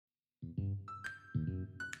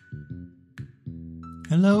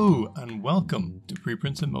Hello and welcome to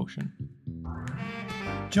Preprints in Motion.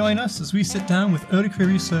 Join us as we sit down with early career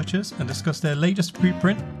researchers and discuss their latest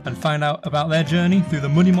preprint and find out about their journey through the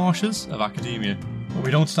muddy marshes of academia. But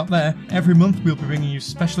we don't stop there. Every month we'll be bringing you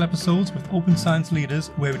special episodes with open science leaders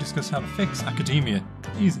where we discuss how to fix academia.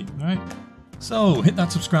 Easy, right? So hit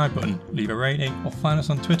that subscribe button, leave a rating, or find us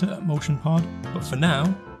on Twitter at MotionPod. But for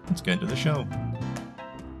now, let's get into the show.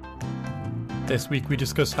 This week we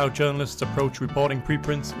discuss how journalists approach reporting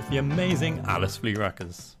preprints with the amazing Alice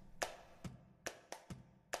Fleerackers.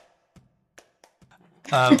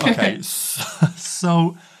 Okay,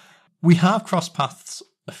 so we have crossed paths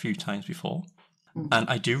a few times before, and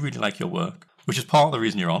I do really like your work, which is part of the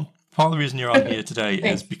reason you're on. Part of the reason you're on here today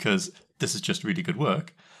is because this is just really good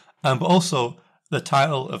work, but also the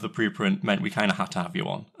title of the preprint meant we kind of had to have you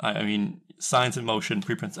on. I mean, Science in Motion,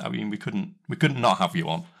 preprints. I mean, we couldn't not have you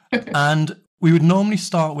on, and we would normally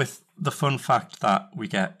start with the fun fact that we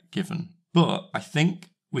get given, but I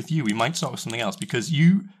think with you we might start with something else because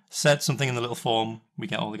you said something in the little form we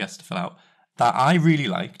get all the guests to fill out that I really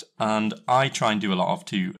liked and I try and do a lot of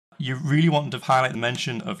too. You really wanted to highlight the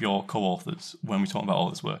mention of your co-authors when we talk about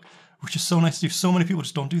all this work, which is so nice to do. So many people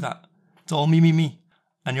just don't do that. It's all me,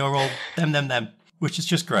 and you're all them, which is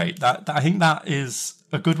just great. That I think that is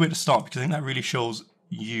a good way to start because I think that really shows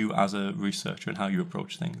you as a researcher and how you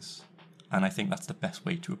approach things. And I think that's the best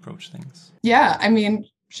way to approach things. Yeah, I mean,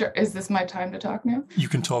 sure. Is this my time to talk now? You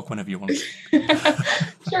can talk whenever you want.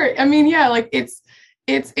 Sure. I mean, yeah, like it's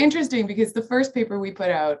interesting because the first paper we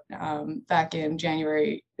put out back in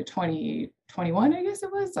January 2021, I guess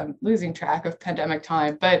it was. I'm losing track of pandemic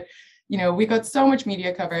time, but you know, we got so much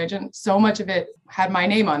media coverage and so much of it had my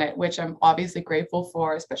name on it, which I'm obviously grateful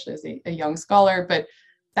for, especially as a young scholar. But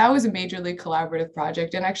that was a majorly collaborative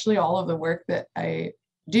project, and actually all of the work that I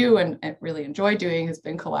do and really enjoy doing has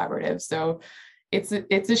been collaborative. So it's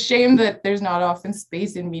a shame that there's not often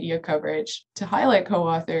space in media coverage to highlight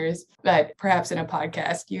co-authors, but perhaps in a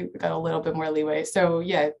podcast you got a little bit more leeway. So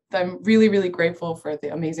yeah, I'm really, really grateful for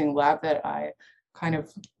the amazing lab that I kind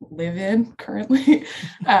of live in currently,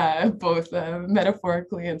 both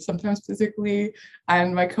metaphorically and sometimes physically,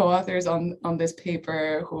 and my co-authors on this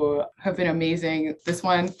paper who have been amazing. This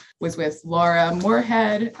one was with Laura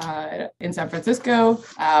Moorhead in San Francisco,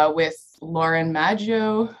 with Lauren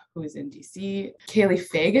Maggio, who's in DC, Kaylee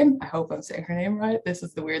Fagan, I hope I'm saying her name right. This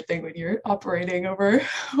is the weird thing when you're operating over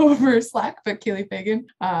Slack, but Kaylee Fagan,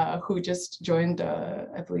 who just joined,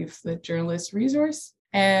 I believe, the Journalist Resource,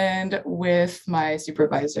 and with my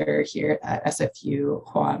supervisor here at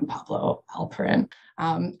SFU, Juan Pablo Alperin.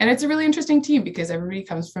 And it's a really interesting team because everybody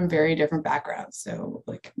comes from very different backgrounds. So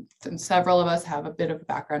like several of us have a bit of a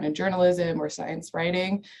background in journalism or science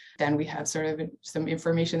writing. Then we have sort of some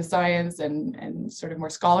information science and sort of more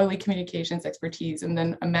scholarly communications expertise, and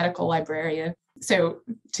then a medical librarian. So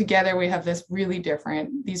together we have these really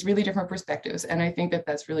different perspectives. And I think that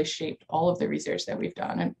that's really shaped all of the research that we've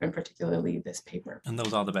done, and particularly this paper. And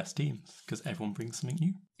those are the best teams because everyone brings something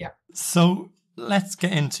new. Yeah. So let's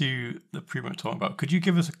get into the preprint we're talking about. Could you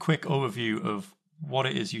give us a quick overview of what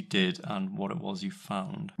it is you did and what it was you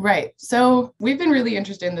found? Right. So we've been really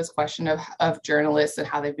interested in this question of journalists and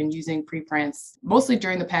how they've been using preprints, mostly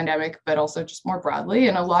during the pandemic, but also just more broadly.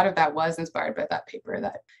 And a lot of that was inspired by that paper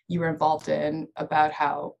that you were involved in about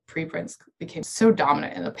how preprints became so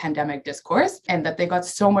dominant in the pandemic discourse and that they got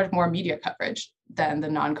so much more media coverage than the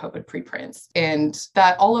non-COVID preprints. And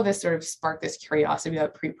that all of this sort of sparked this curiosity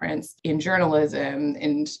about preprints in journalism.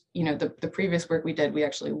 And, you know, the previous work we did, we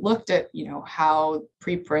actually looked at, you know, how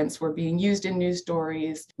preprints were being used in news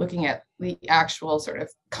stories, looking at the actual sort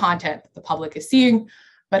of content that the public is seeing.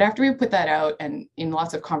 But after we put that out and in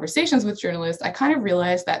lots of conversations with journalists, I kind of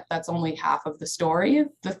realized that that's only half of the story.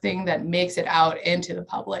 The thing that makes it out into the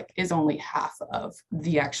public is only half of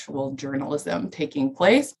the actual journalism taking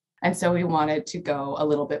place. And so we wanted to go a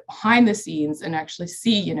little bit behind the scenes and actually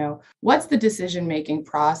see, you know, what's the decision-making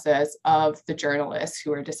process of the journalists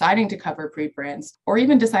who are deciding to cover preprints or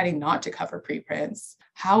even deciding not to cover preprints?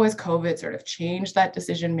 How has COVID sort of changed that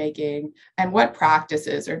decision-making? And what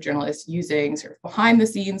practices are journalists using sort of behind the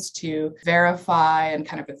scenes to verify and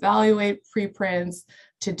kind of evaluate preprints,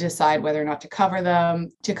 to decide whether or not to cover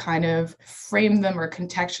them, to kind of frame them or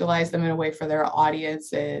contextualize them in a way for their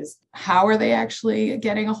audiences? How are they actually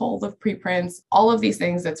getting a hold of preprints? All of these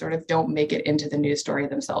things that sort of don't make it into the news story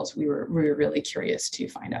themselves, we were really curious to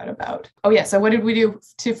find out about. Oh yeah, so what did we do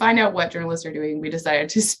to find out what journalists are doing? We decided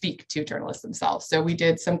to speak to journalists themselves. So we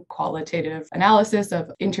did some qualitative analysis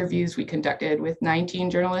of interviews we conducted with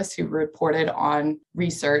 19 journalists who reported on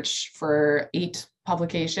research for 8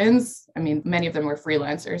 publications. I mean, many of them were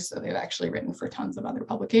freelancers, so they've actually written for tons of other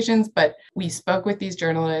publications. But we spoke with these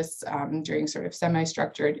journalists during sort of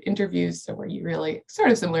semi-structured interviews. So where you really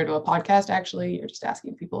sort of similar to a podcast, actually, you're just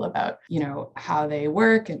asking people about, how they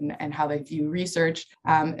work and how they view research.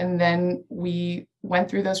 And then we went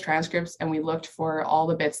through those transcripts and we looked for all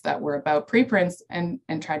the bits that were about preprints and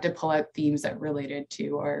tried to pull out themes that related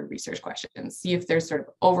to our research questions, see if there's sort of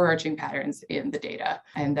overarching patterns in the data.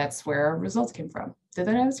 And that's where our results came from. Did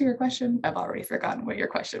that answer your question? I've already forgotten what your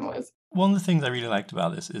question was. One of the things I really liked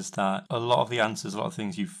about this is that a lot of the answers, a lot of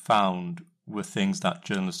things you found were things that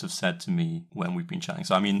journalists have said to me when we've been chatting.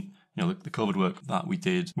 So, I mean, the COVID work that we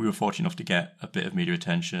did, we were fortunate enough to get a bit of media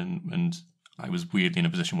attention, and I was weirdly in a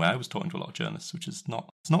position where I was talking to a lot of journalists, which is not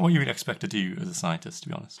what you really expect to do as a scientist, to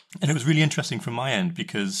be honest. And it was really interesting from my end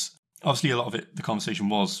because obviously a lot of it, the conversation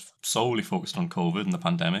was solely focused on COVID and the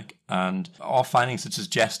pandemic, and our findings had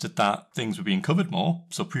suggested that things were being covered more.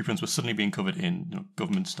 So preprints were suddenly being covered in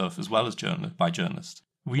government stuff as well as by journalists.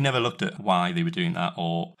 We never looked at why they were doing that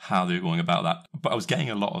or how they were going about that, but I was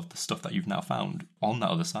getting a lot of the stuff that you've now found on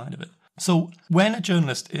that other side of it. So when a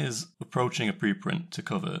journalist is approaching a preprint to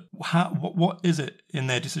cover, what is it in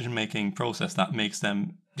their decision-making process that makes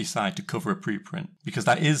them decide to cover a preprint? Because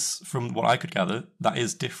that is, from what I could gather, that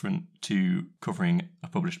is different to covering a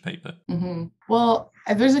published paper. Mm-hmm. Well,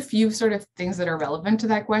 there's a few sort of things that are relevant to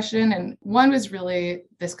that question. And one was really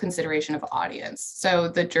this consideration of audience. So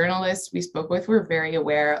the journalists we spoke with were very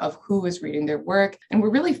aware of who was reading their work. And we're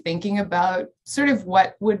really thinking about sort of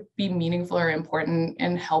what would be meaningful or important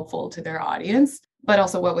and helpful to their audience, but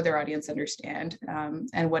also what would their audience understand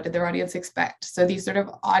and what did their audience expect? So these sort of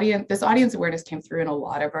this audience awareness came through in a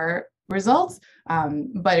lot of our results,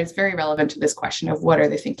 but it's very relevant to this question of what are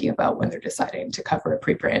they thinking about when they're deciding to cover a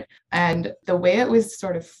preprint. And the way it was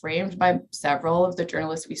sort of framed by several of the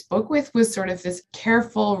journalists we spoke with was sort of this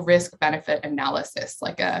careful risk-benefit analysis,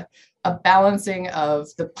 like a balancing of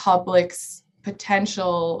the public's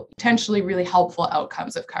potentially really helpful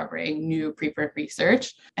outcomes of covering new preprint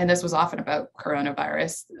research. And this was often about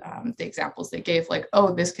coronavirus. The examples they gave, like,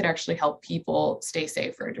 this could actually help people stay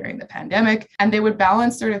safer during the pandemic. And they would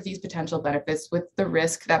balance sort of these potential benefits with the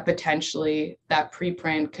risk that potentially that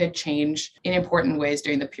preprint could change in important ways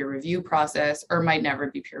during the peer review process or might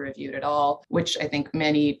never be peer reviewed at all, which I think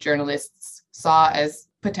many journalists saw as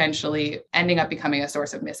potentially ending up becoming a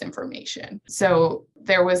source of misinformation. So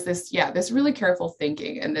there was this really careful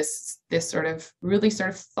thinking and this sort of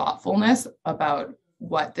thoughtfulness about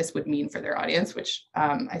what this would mean for their audience, which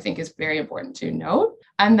I think is very important to note.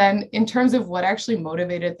 And then in terms of what actually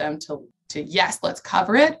motivated them to yes, let's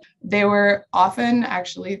cover it, they were often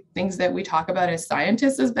actually things that we talk about as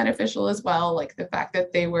scientists as beneficial as well, like the fact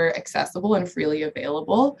that they were accessible and freely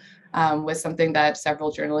available was something that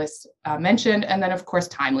several journalists mentioned. And then, of course,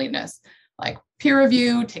 timeliness. Like peer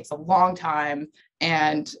review takes a long time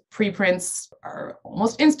and preprints are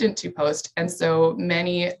almost instant to post. And so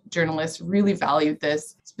many journalists really valued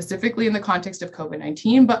this, specifically in the context of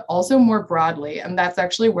COVID-19, but also more broadly. And that's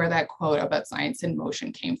actually where that quote about science in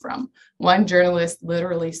motion came from. One journalist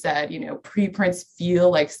literally said, preprints feel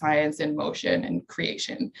like science in motion and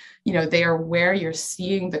creation. They are where you're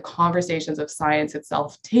seeing the conversations of science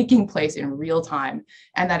itself taking place in real time.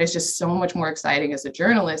 And that is just so much more exciting as a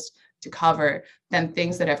journalist to cover than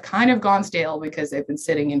things that have kind of gone stale because they've been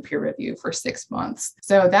sitting in peer review for 6 months.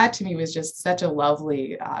 So that to me was just such a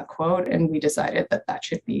lovely quote. And we decided that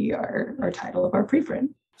should be our title of our preprint.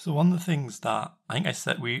 So one of the things that I think I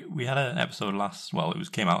said, we had an episode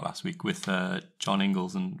came out last week with John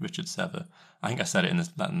Ingalls and Richard Sever. I think I said it in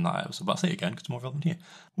that episode, but I'll say it again because it's more relevant here.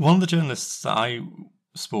 One of the journalists that I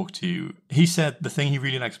spoke to, he said the thing he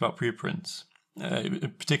really likes about preprints,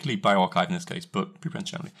 particularly bioarchive in this case, but preprints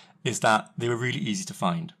generally, is that they were really easy to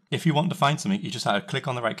find. If you wanted to find something, you just had to click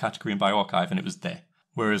on the right category in bioarchive and it was there.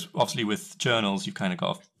 Whereas obviously with journals, you've kind of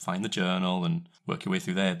got to find the journal and work your way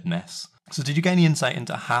through their mess. So did you get any insight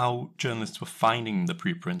into how journalists were finding the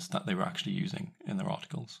preprints that they were actually using in their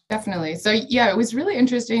articles? Definitely. So yeah, it was really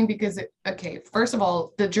interesting because, first of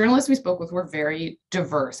all, the journalists we spoke with were very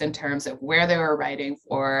diverse in terms of where they were writing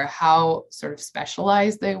for, how sort of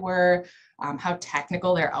specialized they were, how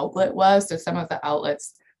technical their outlet was. So some of the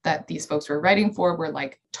outlets that these folks were writing for were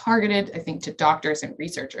like targeted, I think, to doctors and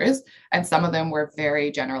researchers. And some of them were very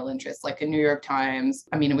general interest, like a New York Times.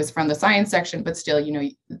 I mean, it was from the science section, but still,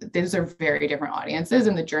 these are very different audiences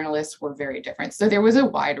and the journalists were very different. So there was a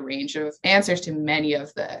wide range of answers to many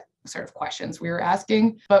of the sort of questions we were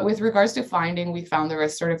asking. But with regards to finding, we found there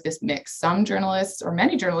was sort of this mix. Some journalists, or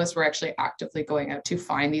many journalists, were actually actively going out to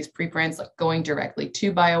find these preprints, like going directly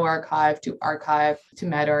to bioRxiv, to arXiv, to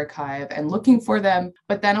medRxiv, and looking for them.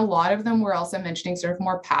 But then a lot of them were also mentioning sort of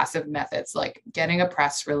more passive methods, like getting a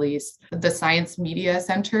press release. The Science Media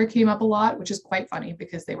Center came up a lot, which is quite funny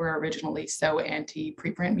because they were originally so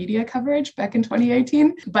anti-preprint media coverage back in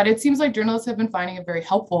 2018. But it seems like journalists have been finding it very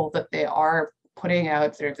helpful that they are putting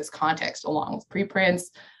out sort of this context along with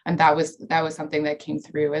preprints. And that was something that came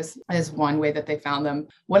through as one way that they found them.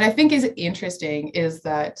 What I think is interesting is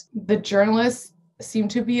that the journalists seem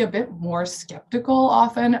to be a bit more skeptical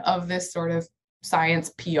often of this sort of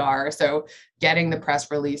science PR. So getting the press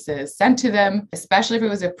releases sent to them, especially if it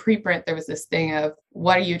was a preprint, there was this thing of,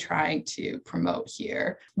 what are you trying to promote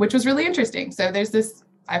here? Which was really interesting. So there's this,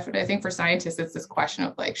 I think for scientists, it's this question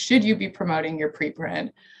of like, should you be promoting your preprint?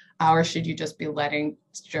 Or should you just be letting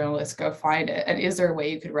journalists go find it? And is there a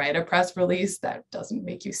way you could write a press release that doesn't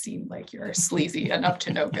make you seem like you're sleazy and up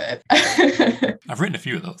to no good? I've written a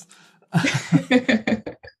few of those.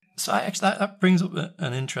 So that brings up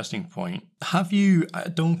an interesting point. Have you, I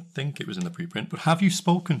don't think it was in the preprint, but have you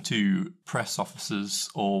spoken to press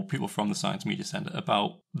officers or people from the Science Media Centre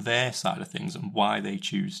about their side of things and why they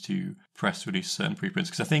choose to press release certain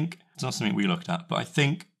preprints? Because I think it's not something we looked at, but I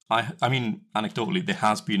think I mean, anecdotally, there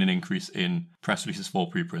has been an increase in press releases for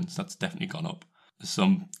preprints. That's definitely gone up. There's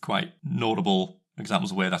some quite notable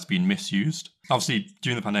examples of where that's been misused. Obviously,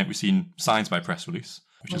 during the pandemic, we've seen science by press release,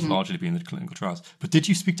 which has largely been the clinical trials. But did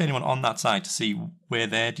you speak to anyone on that side to see where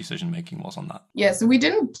their decision-making was on that? Yeah, so we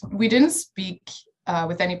didn't speak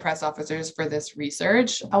with any press officers for this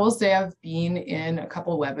research. I will say I've been in a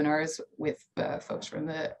couple webinars with folks from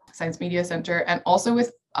the Science Media Center and also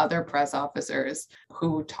with other press officers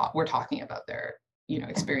who were talking about their,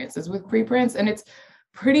 experiences with preprints. And it's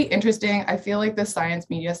pretty interesting. I feel like the Science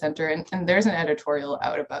Media Center, and there's an editorial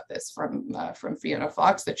out about this from Fiona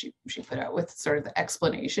Fox that she put out with sort of the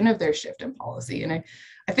explanation of their shift in policy. And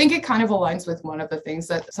I think it kind of aligns with one of the things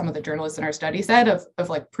that some of the journalists in our study said of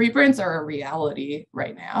like preprints are a reality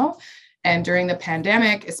right now. And during the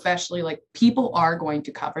pandemic, especially, like, people are going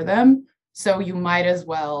to cover them. So you might as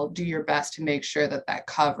well do your best to make sure that that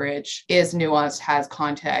coverage is nuanced, has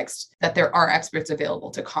context, that there are experts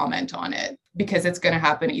available to comment on it, because it's going to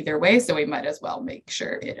happen either way. So we might as well make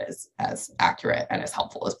sure it is as accurate and as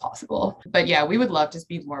helpful as possible. But yeah, we would love to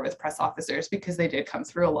speak more with press officers because they did come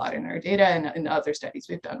through a lot in our data and in other studies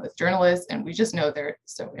we've done with journalists. And we just know they're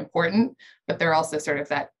so important, but they're also sort of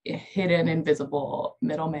that hidden, invisible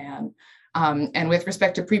middleman. And with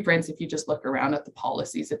respect to preprints, if you just look around at the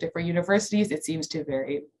policies at different universities, it seems to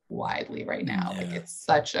vary widely right now. Yeah. Like, it's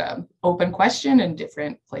such an open question and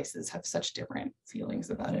different places have such different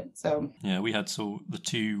feelings about it. So yeah, the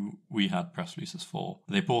two we had press releases for,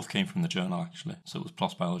 they both came from the journal actually. So it was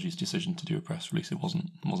PLOS Biology's decision to do a press release. It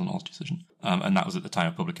wasn't ours decision. And that was at the time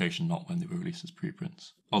of publication, not when they were released as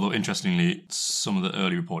preprints. Although interestingly, some of the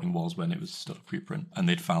early reporting was when it was still a preprint, and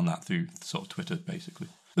they'd found that through sort of Twitter basically.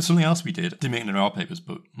 But something else we didn't make it in our papers,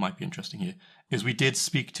 but might be interesting here, is we did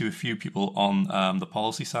speak to a few people on the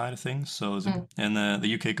policy side of things. So in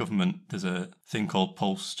the UK government, there's a thing called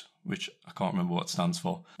POST, which I can't remember what it stands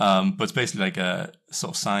for. But it's basically like a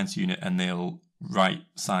sort of science unit, and they'll write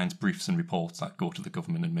science briefs and reports that go to the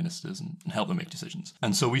government and ministers and help them make decisions.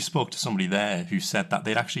 And so we spoke to somebody there who said that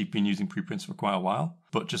they'd actually been using preprints for quite a while,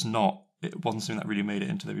 but just it wasn't something that really made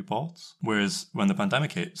it into the reports. Whereas when the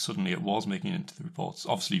pandemic hit, suddenly it was making it into the reports.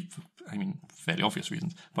 Obviously, fairly obvious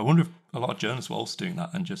reasons. But I wonder if a lot of journalists were also doing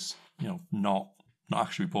that and just, not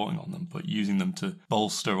actually reporting on them, but using them to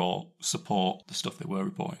bolster or support the stuff they were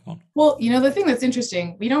reporting on. Well, the thing that's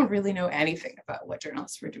interesting, we don't really know anything about what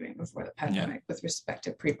journalists were doing before the pandemic with respect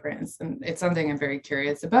to preprints. And it's something I'm very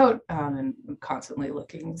curious about, and I'm constantly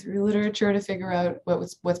looking through literature to figure out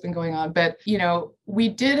what's been going on. But, we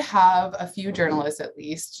did have a few journalists, at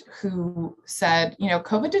least, who said,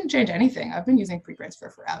 COVID didn't change anything. I've been using preprints for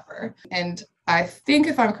forever. And I think,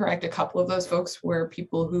 if I'm correct, a couple of those folks were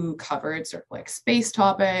people who covered sort of like space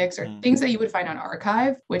topics or things that you would find on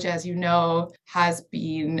arXiv, which, as you know, has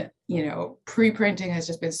been, preprinting has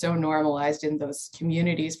just been so normalized in those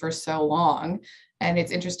communities for so long. And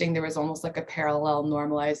it's interesting, there was almost like a parallel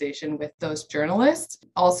normalization with those journalists.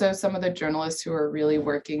 Also, some of the journalists who are really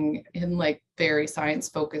working in like very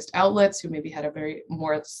science-focused outlets, who maybe had a very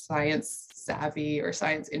more science-savvy or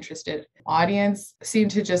science-interested audience, seem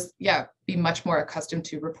to just, be much more accustomed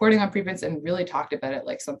to reporting on preprints and really talked about it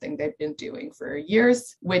like something they've been doing for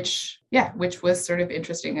years, which was sort of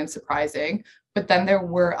interesting and surprising. But then there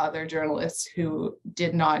were other journalists who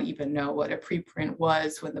did not even know what a preprint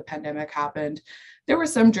was when the pandemic happened. There were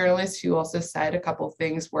some journalists who also said a couple of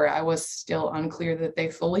things where I was still unclear that they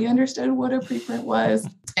fully understood what a preprint was.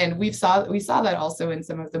 And we saw that also in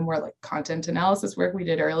some of the more like content analysis work we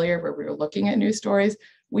did earlier, where we were looking at news stories.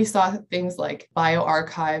 We saw things like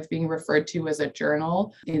bioRxiv being referred to as a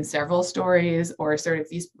journal in several stories, or sort of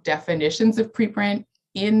these definitions of preprint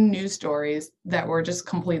in news stories that were just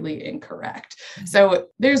completely incorrect. So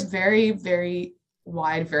there's very, very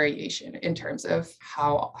wide variation in terms of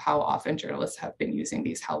how often journalists have been using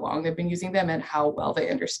these, how long they've been using them, and how well they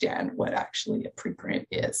understand what actually a preprint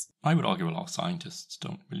is. I would argue a lot of scientists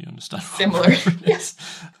don't really understand what Similar. a preprint is.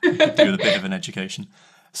 You could do with a bit of an education.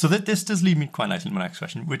 So this does lead me quite nicely to my next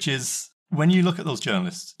question, which is, when you look at those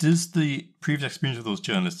journalists, does the previous experience of those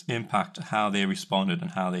journalists impact how they responded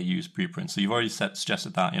and how they use preprints? So you've already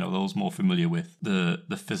suggested that, those more familiar with the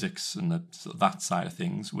physics and that side of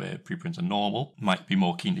things where preprints are normal might be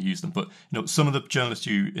more keen to use them. But, some of the journalists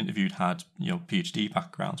you interviewed had, PhD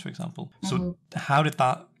backgrounds, for example. So how did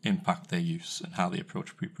that impact their use and how they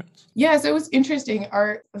approach preprints? Yes, it was interesting.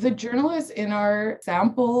 The journalists in our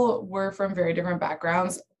sample were from very different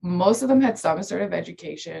backgrounds. Most of them had some sort of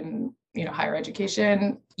education, higher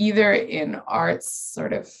education, either in arts,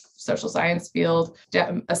 sort of social science field,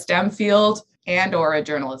 a STEM field, and or a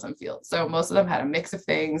journalism field. So most of them had a mix of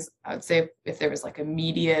things. I would say if there was like a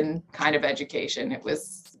median kind of education, it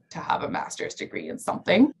was to have a master's degree in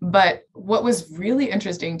something. But what was really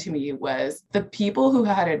interesting to me was the people who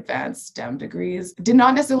had advanced STEM degrees did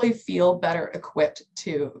not necessarily feel better equipped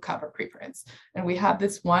to cover preprints. And we had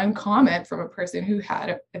this one comment from a person who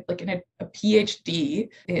had a PhD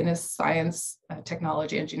in a science,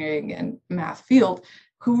 technology, engineering, and math field,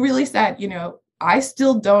 who really said, I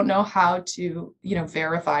still don't know how to,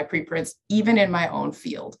 verify preprints, even in my own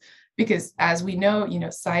field. Because as we know,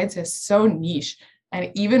 science is so niche. And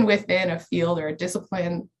even within a field or a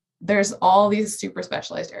discipline, there's all these super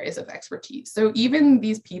specialized areas of expertise. So even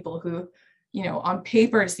these people who, on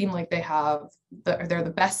paper seem like they're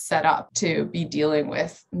the best set up to be dealing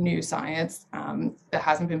with new science that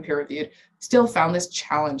hasn't been peer reviewed, still found this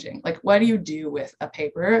challenging. Like, what do you do with a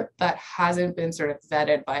paper that hasn't been sort of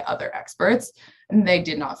vetted by other experts? And they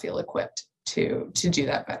did not feel equipped to do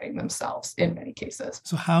that vetting themselves in many cases.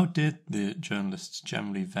 So how did the journalists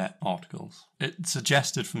generally vet articles? It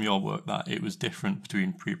suggested from your work that it was different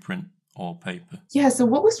between preprint or paper. Yeah, so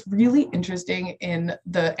what was really interesting in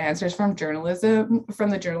the answers from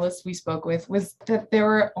the journalists we spoke with, was that there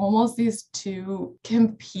were almost these two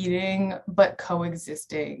competing but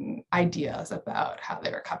coexisting ideas about how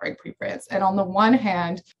they were covering preprints. And on the one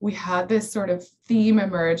hand, we had this sort of theme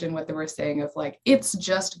emerge in what they were saying of like, it's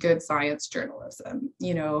just good science journalism,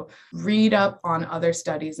 read up on other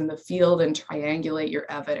studies in the field and triangulate your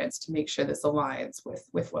evidence to make sure this aligns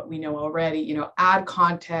with what we know already, add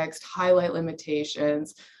context, highlight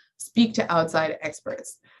limitations, speak to outside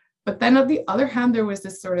experts. But then on the other hand, there was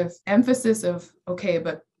this sort of emphasis of, okay,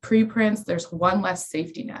 but preprints, there's one less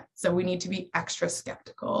safety net. So we need to be extra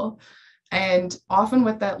skeptical. And often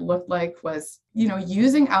what that looked like was,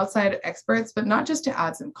 using outside experts, but not just to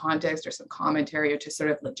add some context or some commentary or to sort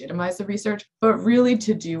of legitimize the research, but really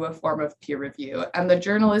to do a form of peer review. And the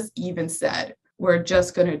journalists even said, we're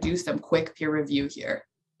just going to do some quick peer review here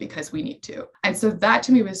because we need to. And so that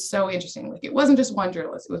to me was so interesting. Like, it wasn't just one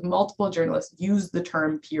journalist, it was multiple journalists used the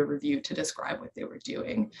term peer review to describe what they were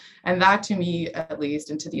doing. And that to me, at least,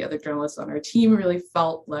 and to the other journalists on our team, really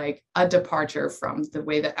felt like a departure from the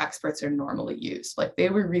way that experts are normally used. Like, they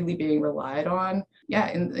were really being relied on,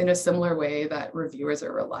 in a similar way that reviewers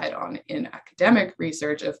are relied on in academic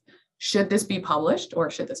research of, should this be published or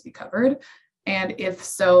should this be covered? And if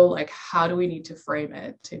so, like, how do we need to frame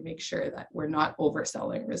it to make sure that we're not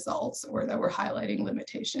overselling results or that we're highlighting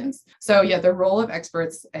limitations? So the role of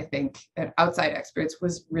experts, I think, and outside experts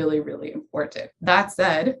was really, really important. That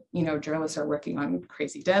said, journalists are working on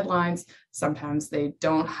crazy deadlines. Sometimes they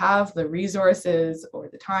don't have the resources or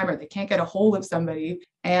the time, or they can't get a hold of somebody.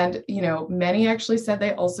 And, many actually said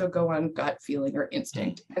they also go on gut feeling or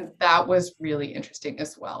instinct. And that was really interesting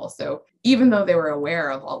as well. So even though they were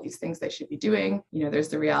aware of all these things they should be doing, there's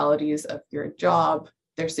the realities of your job.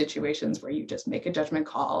 There's situations where you just make a judgment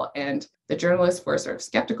call. And the journalists were sort of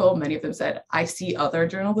skeptical. Many of them said, I see other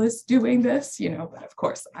journalists doing this, but of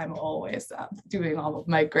course, I'm always doing all of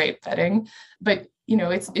my great vetting. But,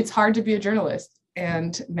 it's hard to be a journalist.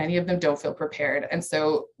 and many of them don't feel prepared. And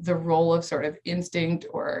so the role of sort of instinct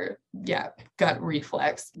or gut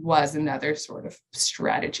reflex was another sort of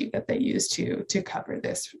strategy that they used to cover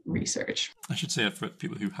this research. I should say for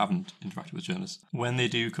people who haven't interacted with journalists, when they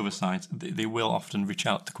do cover science, they will often reach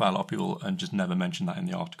out to quite a lot of people and just never mention that in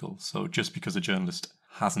the article. So just because a journalist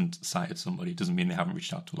hasn't cited somebody doesn't mean they haven't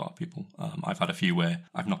reached out to a lot of people. I've had a few where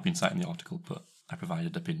I've not been cited in the article, but I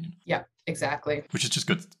provided opinion. Yeah, exactly. Which is just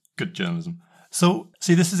good journalism. So,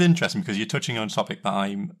 see, this is interesting because you're touching on a topic that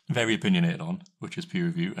I'm very opinionated on, which is peer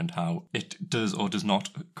review and how it does or does not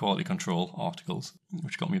quality control articles,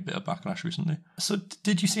 which got me a bit of backlash recently. So,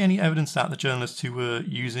 did you see any evidence that the journalists who were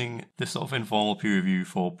using this sort of informal peer review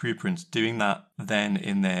for preprints doing that then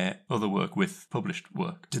in their other work with published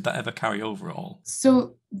work? Did that ever carry over at all?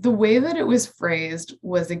 So, the way that it was phrased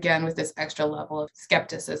was, again, with this extra level of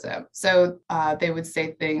skepticism. So, they would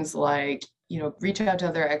say things like, reach out to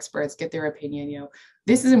other experts, get their opinion.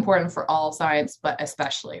 This is important for all science, but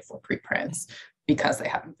especially for preprints because they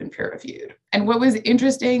haven't been peer reviewed. And what was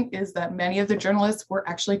interesting is that many of the journalists were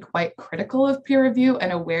actually quite critical of peer review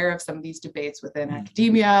and aware of some of these debates within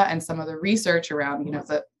academia and some of the research around,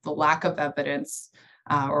 the lack of evidence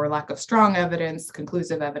or lack of strong evidence,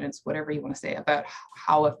 conclusive evidence, whatever you want to say about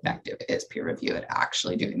how effective is peer review at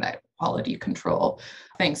actually doing that quality control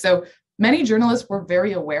thing. So many journalists were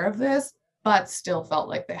very aware of this, but still felt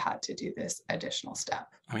like they had to do this additional step.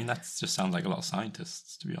 I mean, that just sounds like a lot of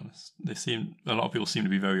scientists, to be honest. A lot of people seem to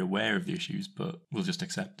be very aware of the issues, but will just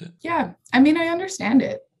accept it. Yeah, I mean, I understand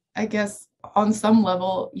it. I guess on some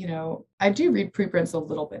level, I do read preprints a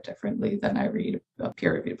little bit differently than I read a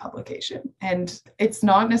peer-reviewed publication. And it's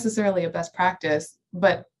not necessarily a best practice,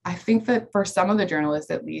 but I think that for some of the journalists,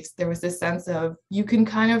 at least, there was this sense of you can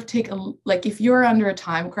kind of if you're under a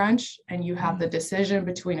time crunch and you have the decision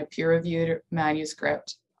between a peer-reviewed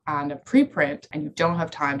manuscript and a preprint, and you don't have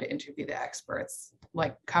time to interview the experts,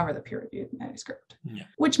 cover the peer-reviewed manuscript,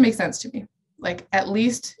 which makes sense to me. At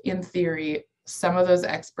least in theory, some of those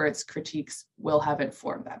experts' critiques will have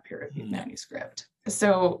informed that peer-reviewed manuscript.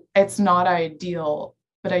 So it's not ideal.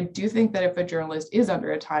 But I do think that if a journalist is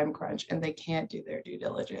under a time crunch and they can't do their due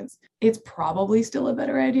diligence, it's probably still a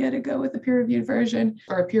better idea to go with a peer-reviewed version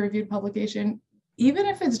or a peer-reviewed publication, even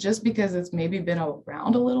if it's just because it's maybe been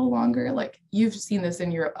around a little longer. You've seen this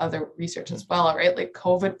in your other research as well, right?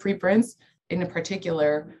 COVID preprints in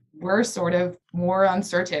particular were sort of more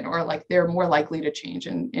uncertain, or they're more likely to change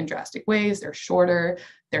in drastic ways. They're shorter,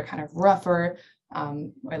 they're kind of rougher.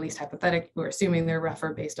 Or at least we're assuming they're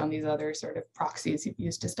rougher based on these other sort of proxies you've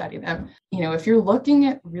used to study them. If you're looking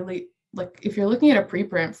at if you're looking at a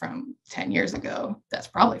preprint from 10 years ago, that's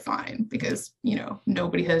probably fine because,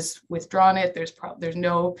 nobody has withdrawn it. There's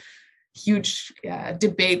no huge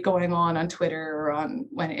debate going on Twitter or on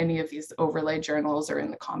when any of these overlay journals are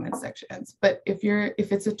in the comment sections. But if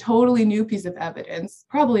it's a totally new piece of evidence,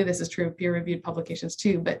 probably this is true of peer-reviewed publications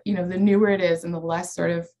too, but, the newer it is and the less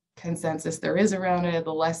sort of consensus there is around it,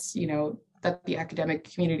 the less, that the academic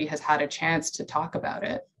community has had a chance to talk about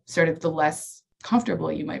it, sort of the less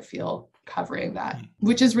comfortable you might feel covering that,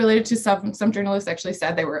 which is related to some journalists actually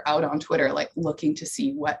said they were out on Twitter, looking to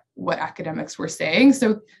see what academics were saying.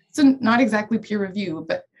 So it's not exactly peer review,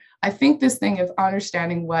 but I think this thing of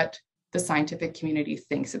understanding what the scientific community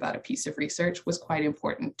thinks about a piece of research was quite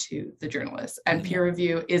important to the journalists, and peer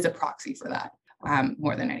review is a proxy for that.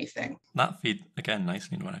 More than anything. That feeds again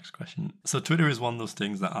nicely into my next question. So Twitter is one of those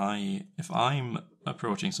things that if I'm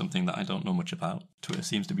approaching something that I don't know much about, Twitter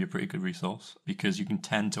seems to be a pretty good resource because you can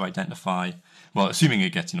tend to identify, well, assuming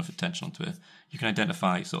it gets enough attention on Twitter, you can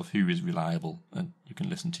identify sort of who is reliable and you can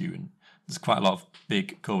listen to, and there's quite a lot of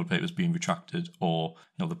big COVID papers being retracted or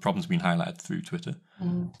the problems being highlighted through Twitter.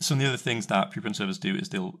 Some of the other things that preprint servers do is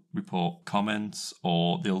they'll report comments,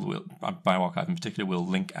 or bioRxiv in particular will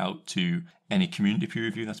link out to any community peer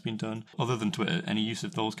review that's been done. Other than Twitter, any use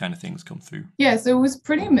of those kind of things come through? Yeah, so it was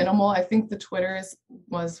pretty minimal. I think the Twitter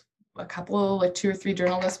was a couple, 2 or 3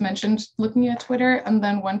 journalists mentioned looking at Twitter, and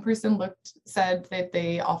then one person said that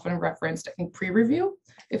they often referenced, I think, pre-review,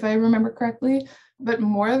 if I remember correctly. But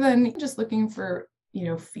more than just looking for,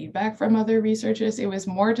 feedback from other researchers, it was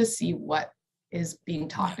more to see what is being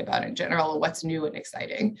talked about in general, what's new and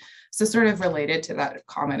exciting. So sort of related to that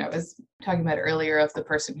comment I was talking about earlier of the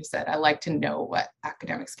person who said, I like to know what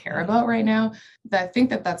academics care about right now. I think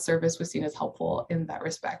that service was seen as helpful in that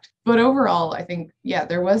respect. But overall, I think,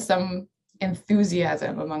 there was some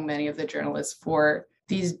enthusiasm among many of the journalists for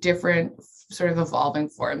these different sort of evolving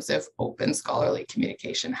forms of open scholarly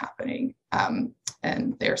communication happening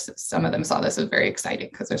And some of them saw this as very exciting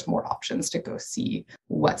because there's more options to go see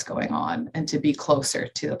what's going on and to be closer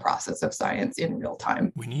to the process of science in real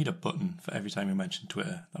time. We need a button for every time we mention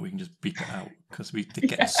Twitter that we can just beep it out, because we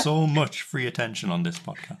get so much free attention on this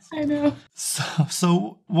podcast. I know.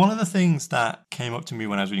 So one of the things that came up to me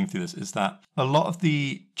when I was reading through this is that a lot of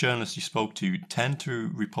the journalists you spoke to tend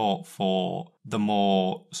to report for the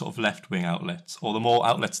more sort of left-wing outlets, or the more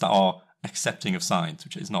outlets that are accepting of science,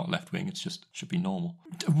 which is not left-wing, it's just should be normal.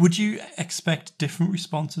 Would you expect different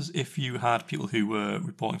responses if you had people who were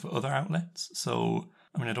reporting for other outlets? So,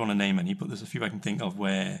 I mean, I don't want to name any, but there's a few I can think of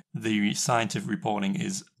where the scientific reporting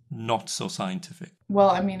is not so scientific.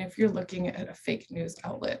 Well, I mean, if you're looking at a fake news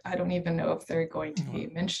outlet, I don't even know if they're going to be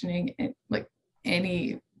mentioning it, like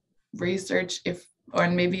any research, or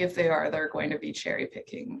maybe if they are, they're going to be cherry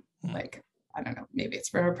picking, like, I don't know, maybe it's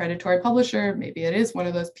from a predatory publisher, maybe it is one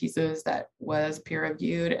of those pieces that was peer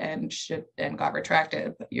reviewed and got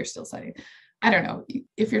retracted, but you're still citing. I don't know.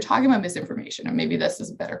 If you're talking about misinformation, and maybe this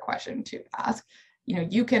is a better question to ask,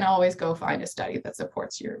 you can always go find a study that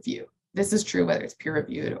supports your view. This is true whether it's peer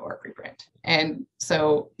reviewed or preprint. And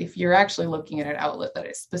so if you're actually looking at an outlet that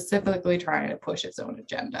is specifically trying to push its own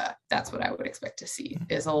agenda, that's what I would expect to see,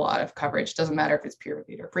 is a lot of coverage. Doesn't matter if it's peer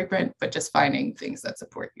reviewed or preprint, but just finding things that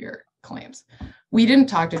support your claims. We didn't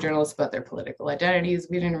talk to journalists about their political identities.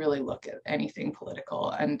 We didn't really look at anything political,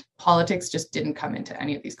 and politics just didn't come into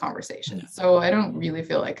any of these conversations. So I don't really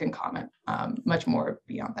feel I can comment much more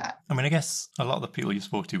beyond that. I mean, I guess a lot of the people you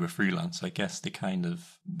spoke to were freelance. I guess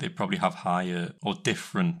they probably have higher or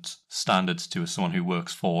different standards to someone who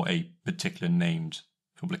works for a particular named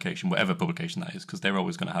publication, whatever publication that is, because they're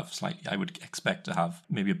always going to have I would expect to have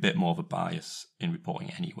maybe a bit more of a bias in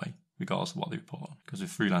reporting anyway, regardless of what they report on. Because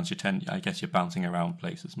with freelance, I guess you're bouncing around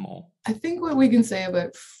places more. I think what we can say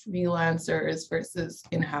about freelancers versus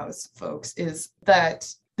in-house folks is that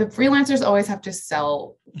the freelancers always have to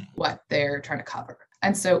sell what they're trying to cover.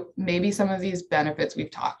 And so maybe some of these benefits we've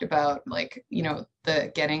talked about, like,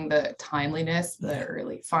 the getting the timeliness, the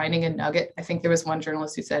early finding a nugget. I think there was one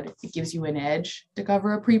journalist who said it gives you an edge to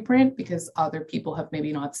cover a preprint because other people have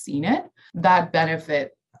maybe not seen it. That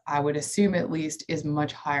benefit, I would assume at least, is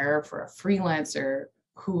much higher for a freelancer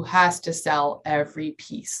who has to sell every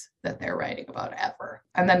piece that they're writing about ever.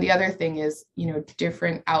 And then the other thing is,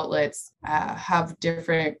 different outlets have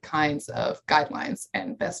different kinds of guidelines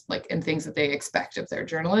and and things that they expect of their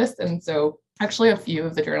journalists. And so actually a few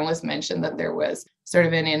of the journalists mentioned that there was sort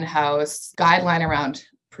of an in-house guideline around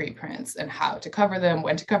preprints and how to cover them,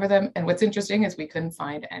 when to cover them. And what's interesting is we couldn't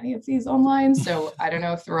find any of these online. So I don't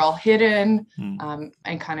know if they're all hidden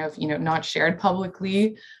and kind of, not shared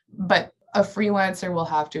publicly, but a freelancer will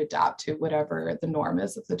have to adapt to whatever the norm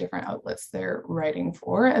is of the different outlets they're writing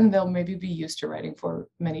for, and they'll maybe be used to writing for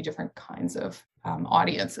many different kinds of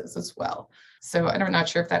audiences as well. So I'm not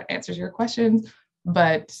sure if that answers your question,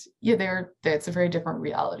 but yeah, it's a very different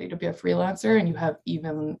reality to be a freelancer, and you have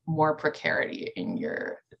even more precarity in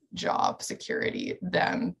your job security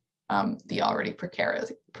than the already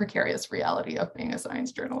precarious reality of being a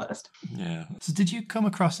science journalist. Yeah. So did you come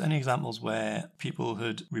across any examples where people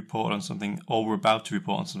had reported on something or were about to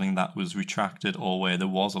report on something that was retracted, or where there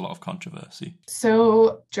was a lot of controversy?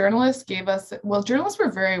 So journalists were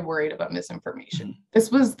very worried about misinformation. This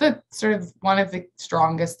was the sort of one of the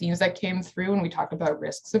strongest themes that came through when we talked about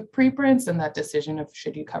risks of preprints and that decision of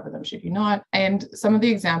should you cover them, should you not. And some of the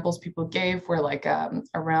examples people gave were like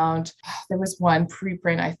around, there was one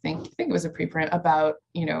preprint, I think it was a preprint about,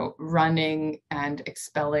 running and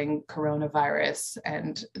expelling coronavirus.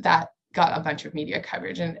 And that got a bunch of media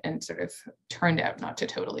coverage and sort of turned out not to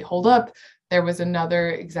totally hold up. There was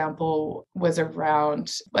another example was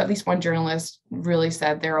around, at least one journalist really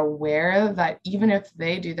said they're aware that even if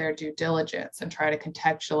they do their due diligence and try to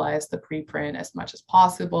contextualize the preprint as much as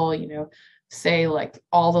possible, say like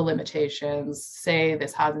all the limitations, say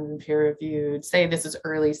this hasn't been peer reviewed, say this is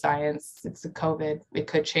early science, it's a COVID, it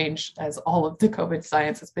could change as all of the COVID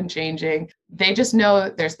science has been changing. They just know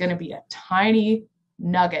there's going to be a tiny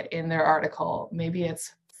nugget in their article, maybe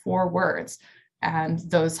it's 4 words. And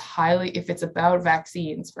those if it's about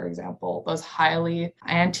vaccines, for example, those highly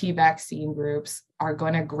anti-vaccine groups are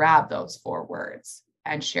going to grab those 4 words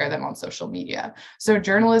and share them on social media. So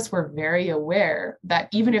journalists were very aware that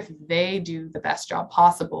even if they do the best job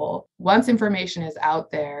possible, once information is out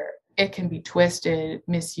there, it can be twisted,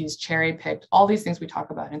 misused, cherry-picked, all these things we talk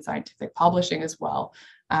about in scientific publishing as well,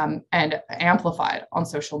 and amplified on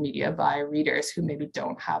social media by readers who maybe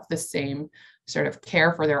don't have the same sort of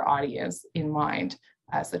care for their audience in mind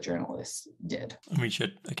as the journalists did. And we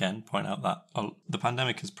should, again, point out that the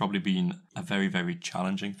pandemic has probably been a very, very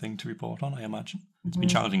challenging thing to report on, I imagine. It's been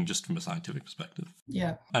challenging just from a scientific perspective.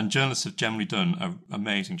 Yeah. And journalists have generally done an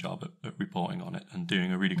amazing job at reporting on it and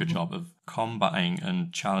doing a really good job of combating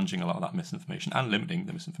and challenging a lot of that misinformation and limiting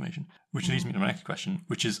the misinformation. Which leads me to my next question,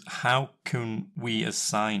 which is how can we as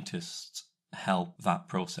scientists help that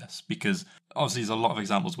process? Because obviously there's a lot of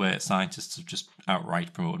examples where scientists have just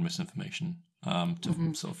outright promoted misinformation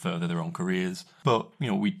to sort of further their own careers. But,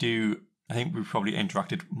 I think we've probably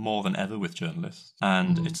interacted more than ever with journalists.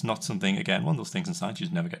 And it's not something, again, one of those things in science you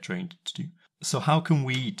just never get trained to do. So how can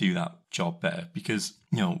we do that job better? Because,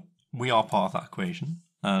 we are part of that equation.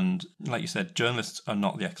 And like you said, journalists are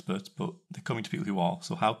not the experts, but they're coming to people who are.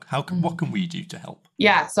 So what can we do to help?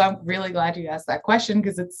 Yeah, so I'm really glad you asked that question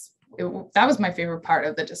because that was my favorite part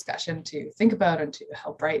of the discussion to think about and to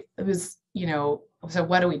help write. It was, so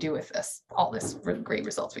what do we do with this? All this great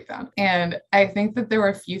results we found. And I think that there were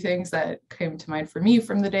a few things that came to mind for me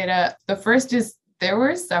from the data. The first is there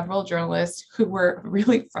were several journalists who were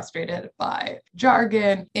really frustrated by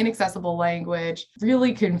jargon, inaccessible language,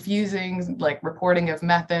 really confusing reporting of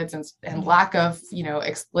methods and lack of,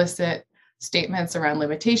 explicit statements around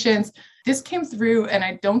limitations. This came through, and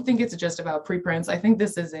I don't think it's just about preprints. I think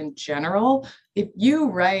this is in general. If you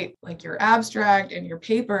write your abstract and your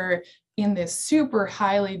paper in this super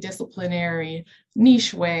highly disciplinary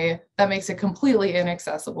niche way that makes it completely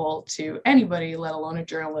inaccessible to anybody, let alone a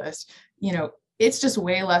journalist, it's just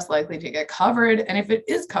way less likely to get covered. And if it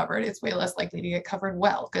is covered, it's way less likely to get covered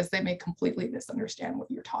well, because they may completely misunderstand what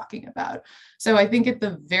you're talking about. So I think at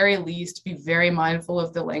the very least, be very mindful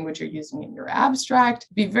of the language you're using in your abstract,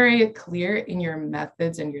 be very clear in your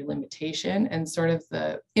methods and your limitation and sort of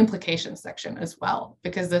the implication section as well,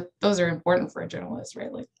 because those are important for a journalist, right?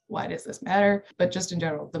 Why does this matter? But just in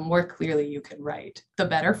general, the more clearly you can write, the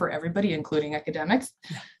better for everybody, including academics.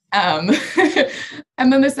 And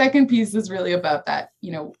then the second piece is really about that,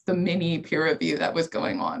 the mini peer review that was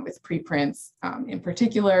going on with preprints in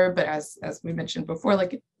particular. But as we mentioned before,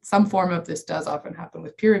 some form of this does often happen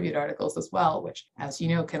with peer-reviewed articles as well, which, as you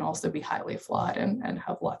know, can also be highly flawed and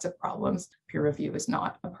have lots of problems. Peer review is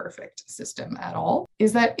not a perfect system at all.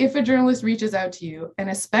 Is that if a journalist reaches out to you, and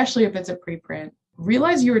especially if it's a preprint,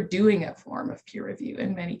 realize you're doing a form of peer review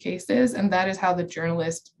in many cases, and that is how the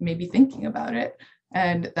journalist may be thinking about it.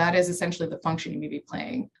 And that is essentially the function you may be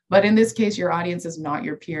playing. But in this case, your audience is not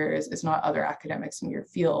your peers, it's not other academics in your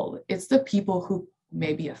field, it's the people who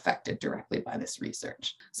may be affected directly by this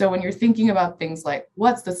research. So when you're thinking about things like,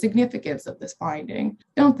 what's the significance of this finding?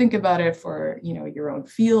 Don't think about it for, your own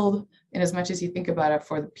field, in as much as you think about it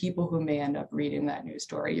for the people who may end up reading that news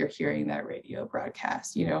story, you're hearing that radio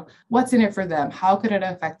broadcast, what's in it for them? How could it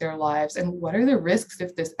affect their lives? And what are the risks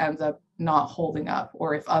if this ends up not holding up,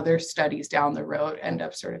 or if other studies down the road end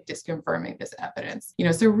up sort of disconfirming this evidence?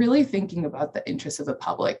 So really thinking about the interests of the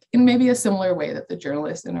public in maybe a similar way that the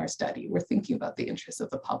journalists in our study were thinking about the interests of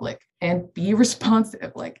the public, and be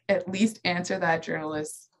responsive, at least answer that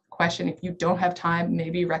journalist's question. If you don't have time,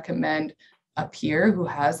 maybe recommend a peer who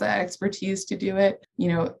has that expertise to do it.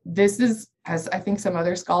 This is, as I think some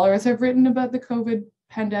other scholars have written about the COVID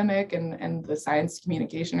pandemic and the science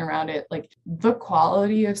communication around it, the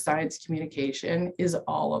quality of science communication is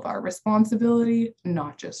all of our responsibility,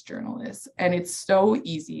 not just journalists. And it's so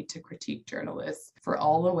easy to critique journalists for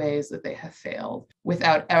all the ways that they have failed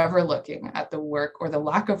without ever looking at the work or the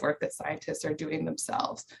lack of work that scientists are doing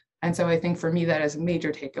themselves. And so I think for me, that is a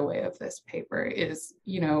major takeaway of this paper is,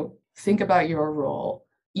 think about your role,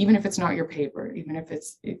 even if it's not your paper, even if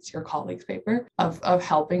it's your colleague's paper, of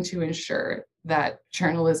helping to ensure that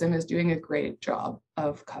journalism is doing a great job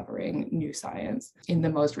of covering new science in the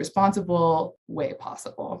most responsible way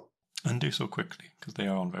possible. And do so quickly, because they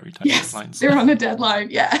are on very tight deadlines. They're on a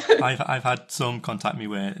deadline, yeah. I've had some contact me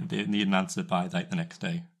where they need an answer by the next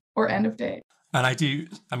day. Or end of day. And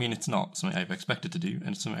it's not something I've expected to do,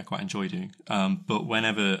 and it's something I quite enjoy doing. But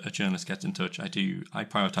whenever a journalist gets in touch, I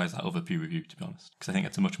prioritise that over peer review, to be honest, because I think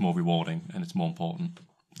it's a much more rewarding and it's more important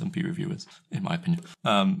than peer reviewers, in my opinion.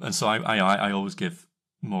 And so I always give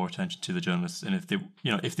more attention to the journalists, and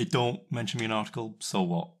if they don't mention me in an article, so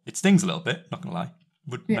what? It stings a little bit, not gonna lie,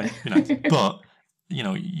 but but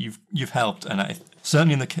you've helped, and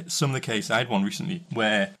certainly in some of the cases, I had one recently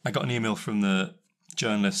where I got an email from the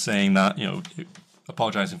journalist saying that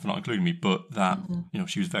apologising for not including me, but that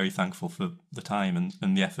she was very thankful for the time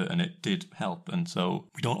and the effort, and it did help. And so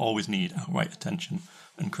we don't always need outright attention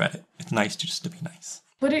and credit. It's nice just to be nice.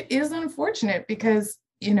 But it is unfortunate because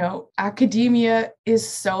academia is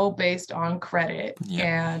so based on credit,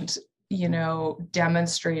 and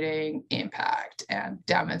demonstrating impact and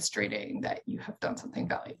demonstrating that you have done something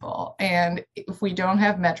valuable. And if we don't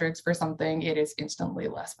have metrics for something, it is instantly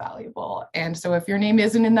less valuable. And so if your name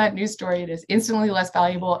isn't in that news story, it is instantly less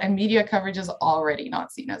valuable, and media coverage is already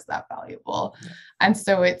not seen as that valuable. Yeah. And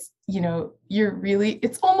so it's,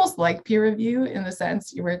 it's almost like peer review in the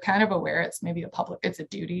sense you were kind of aware it's maybe it's a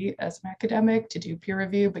duty as an academic to do peer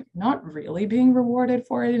review, but you're not really being rewarded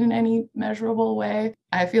for it in any measurable way.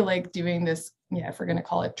 I feel like doing this, if we're going to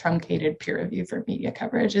call it truncated peer review for media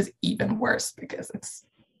coverage, is even worse because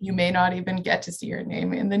you may not even get to see your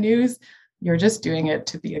name in the news. You're just doing it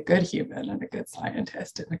to be a good human and a good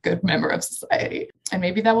scientist and a good member of society. And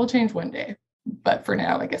maybe that will change one day. But for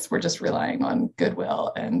now, I guess we're just relying on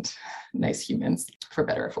goodwill and nice humans, for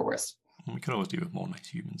better or for worse. We could always do with more nice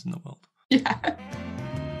humans in the world. Yeah.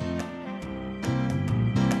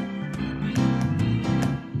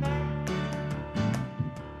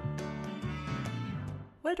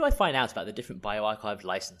 Where do I find out about the different bioarchive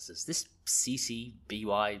licenses? This CC,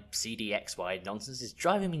 BY, CDXY nonsense is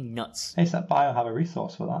driving me nuts. ASAP Bio have a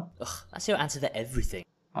resource for that. Ugh, that's your answer for everything.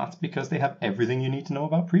 That's because they have everything you need to know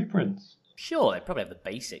about preprints. Sure, they probably have the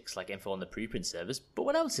basics, like info on the preprint servers, but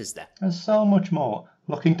what else is there? There's so much more.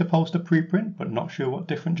 Looking to post a preprint, but not sure what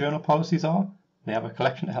different journal policies are? They have a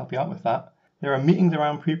collection to help you out with that. There are meetings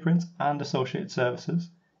around preprints and associated services.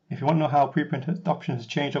 If you want to know how preprint adoption has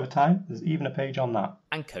changed over time, there's even a page on that.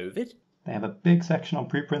 And COVID? They have a big section on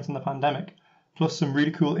preprints and the pandemic, plus some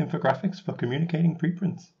really cool infographics for communicating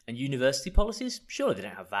preprints. And university policies? Surely they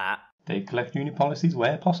don't have that. They collect uni policies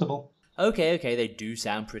where possible. Okay, they do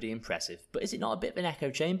sound pretty impressive, but is it not a bit of an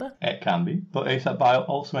echo chamber? It can be, but ASAP Bio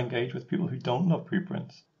also engage with people who don't love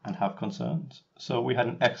preprints and have concerns. So we had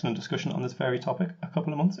an excellent discussion on this very topic a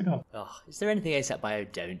couple of months ago. Oh, is there anything ASAP Bio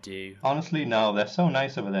don't do? Honestly, no, they're so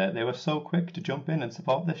nice over there. They were so quick to jump in and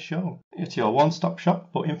support this show. It's your one-stop shop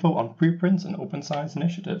for info on preprints and open science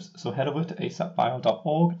initiatives, so head over to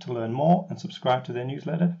asapbio.org to learn more and subscribe to their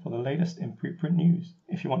newsletter for the latest in preprint news.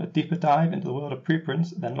 If you want a deeper dive into the world of preprints,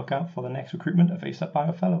 then look out for the next recruitment of ASAP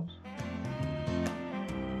Bio Fellows.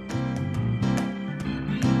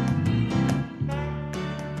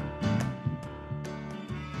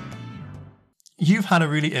 You've had a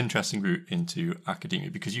really interesting route into academia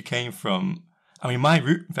because you came from, my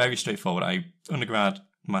route, very straightforward. Undergrad,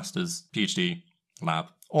 master's, PhD, lab,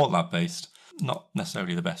 all lab-based. Not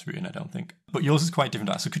necessarily the best route, I don't think. But yours is quite different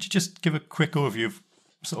to that. So could you just give a quick overview of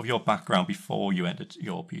sort of your background before you ended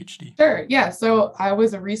your PhD? Sure, yeah. So I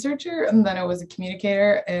was a researcher and then I was a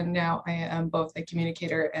communicator, and now I am both a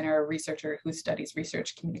communicator and a researcher who studies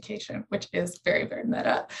research communication, which is very, very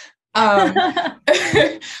meta.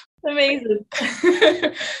 Amazing.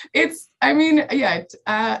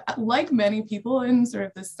 Like many people in sort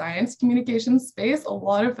of the science communication space, a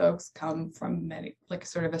lot of folks come from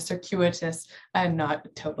sort of a circuitous and not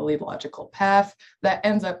totally logical path that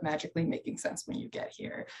ends up magically making sense when you get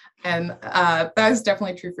here. And that is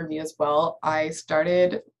definitely true for me as well. I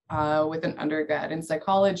started with an undergrad in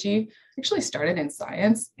psychology, actually started in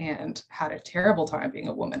science and had a terrible time being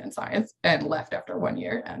a woman in science and left after 1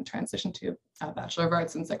 year and transitioned to a Bachelor of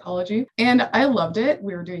Arts in psychology. And I loved it.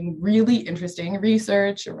 We were doing really interesting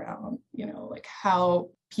research around, how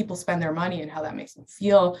people spend their money and how that makes them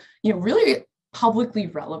feel, really publicly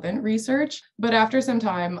relevant research. But after some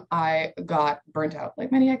time, I got burnt out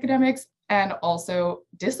like many academics and also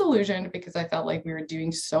disillusioned because I felt like we were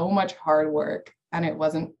doing so much hard work and it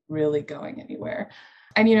wasn't really going anywhere.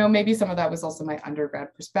 And, maybe some of that was also my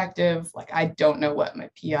undergrad perspective. Like, I don't know what my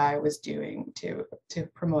PI was doing to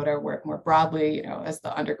promote our work more broadly. As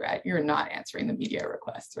the undergrad, you're not answering the media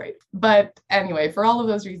requests, right? But anyway, for all of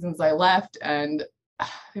those reasons, I left and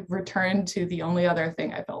returned to the only other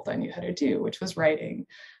thing I felt I knew how to do, which was writing.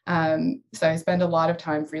 So I spent a lot of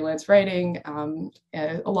time freelance writing,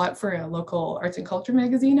 a lot for a local arts and culture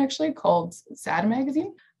magazine, actually, called SAD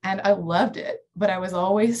Magazine. And I loved it, but I was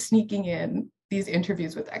always sneaking in these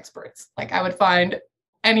interviews with experts. Like, I would find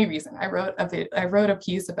any reason. I wrote a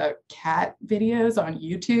piece about cat videos on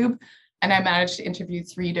YouTube, and I managed to interview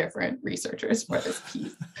 3 different researchers for this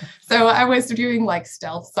piece. So I was doing like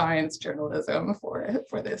stealth science journalism for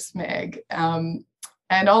this mag.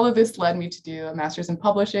 And all of this led me to do a master's in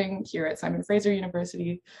publishing here at Simon Fraser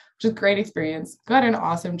University, which was a great experience. Got an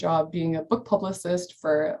awesome job being a book publicist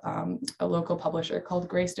for a local publisher called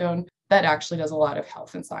Greystone that actually does a lot of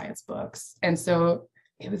health and science books. And so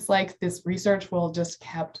it was like this research world just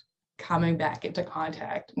kept coming back into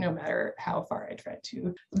contact, no matter how far I tried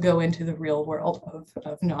to go into the real world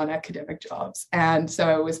of non-academic jobs. And so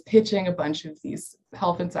I was pitching a bunch of these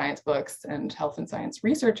health and science books and health and science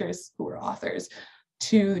researchers who were authors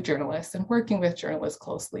to journalists and working with journalists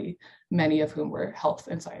closely, many of whom were health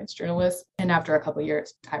and science journalists. And after a couple of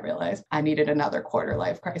years, I realized I needed another quarter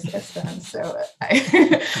life crisis. And so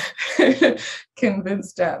I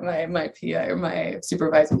convinced my PI or my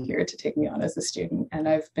supervisor here to take me on as a student. And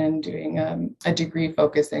I've been doing a degree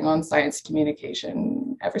focusing on science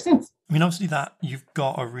communication ever since. I mean, obviously that you've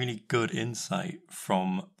got a really good insight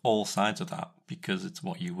from all sides of that because it's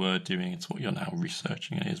what you were doing, it's what you're now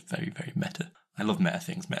researching, and it is very, very meta. I love meta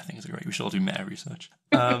things. Meta things are great. We should all do meta research.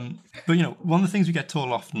 But, one of the things we get told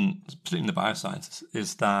often, particularly in the biosciences,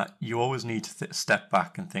 is that you always need to step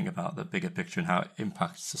back and think about the bigger picture and how it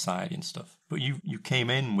impacts society and stuff. But you came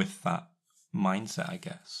in with that mindset, I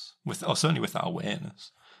guess, or certainly with that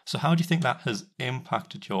awareness. So how do you think that has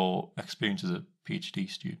impacted your experience as a PhD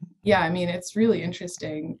student? Yeah, I mean, it's really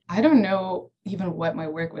interesting. I don't know even what my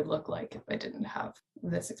work would look like if I didn't have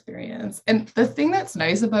this experience. And the thing that's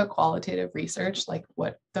nice about qualitative research, like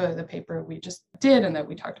what the paper we just did and that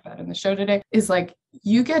we talked about in the show today, is like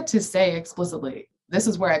you get to say explicitly, this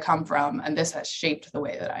is where I come from, and this has shaped the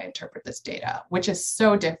way that I interpret this data, which is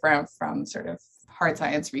so different from sort of hard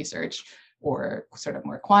science research or sort of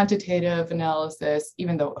more quantitative analysis,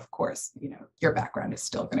 even though, of course, your background is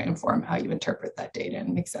still going to inform how you interpret that data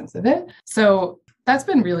and make sense of it. So that's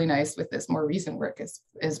been really nice with this more recent work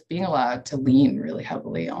is being allowed to lean really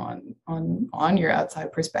heavily on your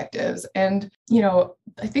outside perspectives. And,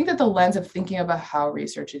 I think that the lens of thinking about how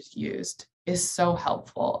research is used is so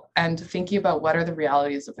helpful. And thinking about what are the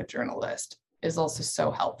realities of a journalist is also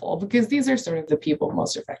so helpful because these are sort of the people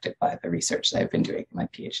most affected by the research that I've been doing in my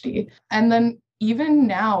PhD. And then even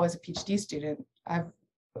now as a PhD student,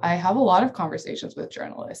 I have a lot of conversations with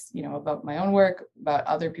journalists, about my own work, about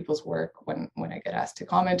other people's work when I get asked to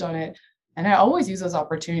comment on it. And I always use those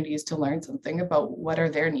opportunities to learn something about what are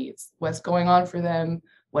their needs, what's going on for them,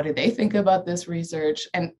 what do they think about this research?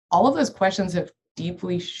 And all of those questions have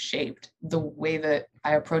deeply shaped the way that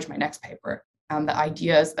I approach my next paper. The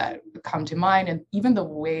ideas that come to mind, and even the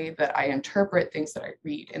way that I interpret things that I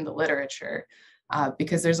read in the literature,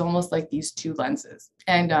 because there's almost like these two lenses.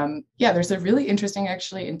 And there's a really interesting,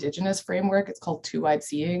 actually, Indigenous framework. It's called two-eyed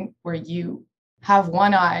seeing, where you have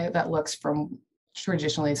one eye that looks from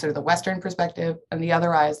traditionally sort of the Western perspective, and the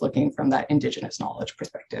other eye is looking from that Indigenous knowledge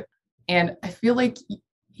perspective. And I feel like,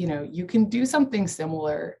 you can do something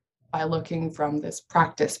similar by looking from this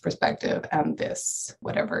practice perspective and this,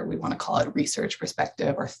 whatever we want to call it, research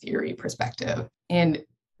perspective or theory perspective. And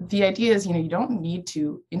the idea is, you don't need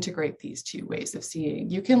to integrate these two ways of seeing.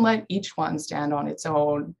 You can let each one stand on its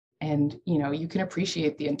own and, you can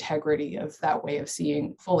appreciate the integrity of that way of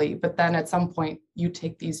seeing fully. But then at some point, you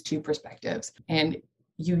take these two perspectives and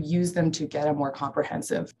you use them to get a more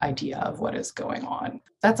comprehensive idea of what is going on.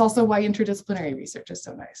 That's also why interdisciplinary research is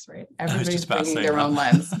so nice, right? Everybody's bringing their own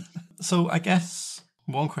lens. So I guess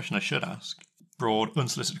one question I should ask, broad,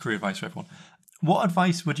 unsolicited career advice for everyone. What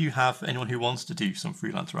advice would you have for anyone who wants to do some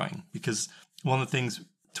freelance writing? Because one of the things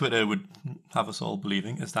Twitter would have us all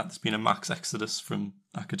believing is that there's been a max exodus from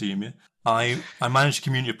academia. I manage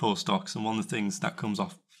community postdocs, and one of the things that comes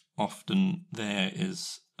off often there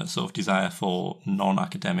is a sort of desire for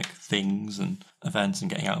non-academic things and events and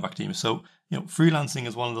getting out of academia. So, freelancing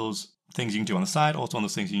is one of those things you can do on the side, also one of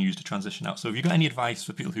those things you can use to transition out. So have you got any advice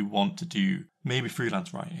for people who want to do maybe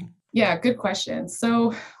freelance writing? Yeah, good question.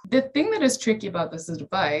 So the thing that is tricky about this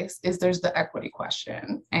advice is there's the equity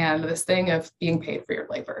question and this thing of being paid for your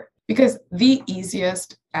labor. Because the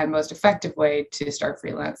easiest and most effective way to start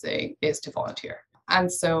freelancing is to volunteer.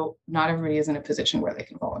 And so not everybody is in a position where they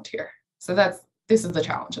can volunteer. So this is the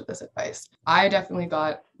challenge of this advice. I definitely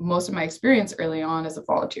got most of my experience early on as a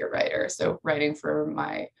volunteer writer. So writing for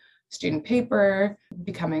my student paper,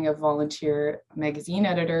 becoming a volunteer magazine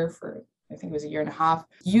editor for, I think it was a year and a half.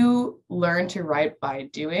 You learn to write by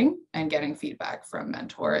doing and getting feedback from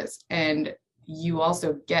mentors. And you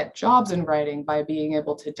also get jobs in writing by being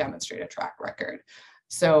able to demonstrate a track record.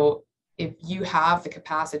 So if you have the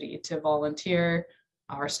capacity to volunteer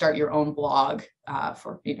or start your own blog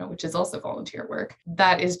which is also volunteer work,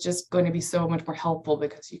 that is just going to be so much more helpful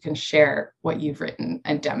because you can share what you've written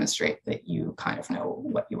and demonstrate that you kind of know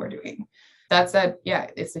what you are doing. That said,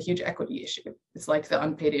 it's a huge equity issue. It's like the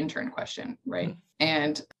unpaid intern question, right?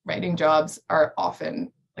 And writing jobs are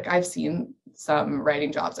often, like I've seen some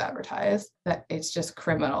writing jobs advertised that it's just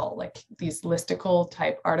criminal, like these listicle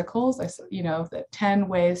type articles. The 10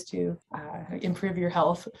 ways to improve your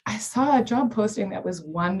health. I saw a job posting that was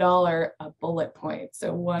 $1 a bullet point.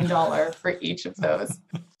 So $1 for each of those,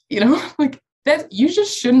 like that you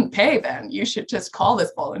just shouldn't pay then. You should just call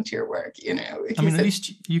this volunteer work, I mean, at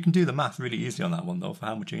least you can do the math really easily on that one though, for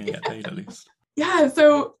how much you're going to get paid at least. Yeah,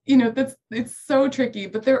 so it's so tricky,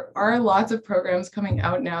 but there are lots of programs coming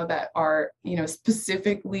out now that are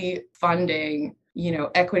specifically funding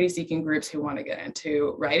equity seeking groups who want to get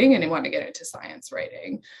into writing and they want to get into science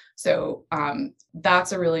writing. So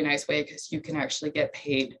that's a really nice way because you can actually get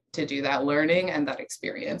paid to do that learning and that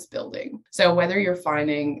experience building. So whether you're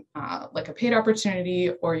finding like a paid opportunity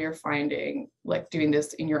or you're finding like doing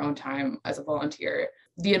this in your own time as a volunteer,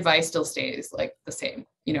 the advice still stays like the same.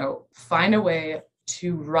 Find a way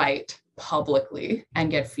to write publicly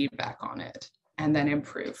and get feedback on it and then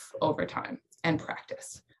improve over time and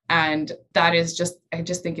practice. And that is I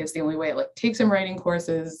just think it's the only way. Like, take some writing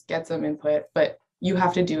courses, get some input, but you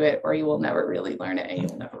have to do it or you will never really learn it and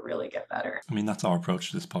you'll never really get better. I mean, that's our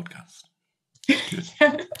approach to this podcast.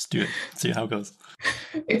 Let's do it. See how it goes.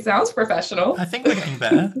 It sounds professional. I think we're getting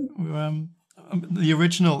better. The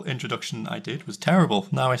original introduction I did was terrible.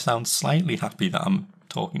 Now I sound slightly happy that I'm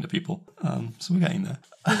talking to people. So we're getting there.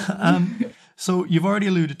 So you've already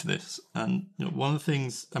alluded to this. And one of the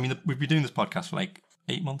things, I mean, we've been doing this podcast for like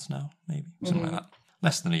 8 months now, maybe, something like that.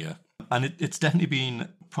 Less than a year. And it's definitely been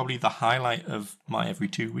probably the highlight of my every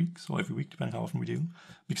 2 weeks or every week, depending how often we do them.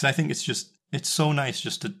 Because I think it's so nice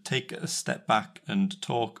just to take a step back and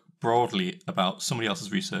talk broadly about somebody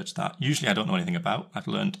else's research that usually I don't know anything about. I've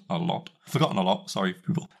learned a lot. Forgotten a lot, sorry,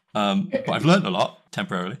 people. But I've learned a lot,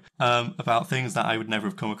 temporarily, about things that I would never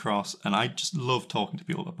have come across. And I just love talking to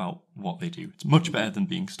people about what they do. It's much better than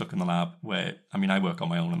being stuck in the lab where, I mean, I work on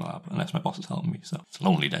my own in the lab unless my boss is helping me. So it's a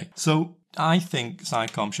lonely day. So I think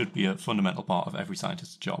SciComm should be a fundamental part of every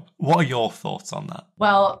scientist's job. What are your thoughts on that?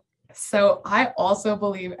 Well, so I also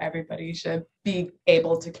believe everybody should be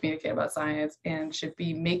able to communicate about science and should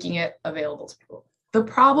be making it available to people. The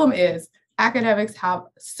problem is academics have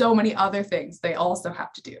so many other things they also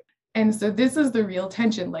have to do. And so this is the real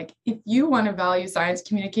tension. Like, if you want to value science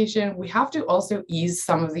communication, we have to also ease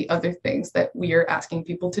some of the other things that we are asking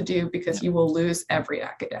people to do, because you will lose every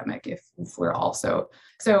academic if we're also.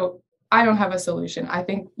 So I don't have a solution. I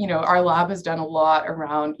think, our lab has done a lot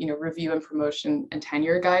around, review and promotion and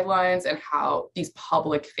tenure guidelines and how these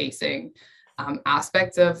public facing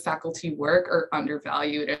aspects of faculty work are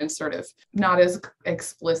undervalued and sort of not as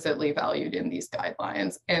explicitly valued in these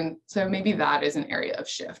guidelines. And so maybe that is an area of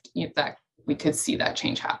shift that we could see that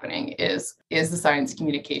change happening. Is the science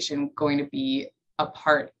communication going to be a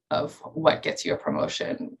part of what gets you a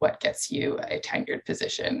promotion, what gets you a tenured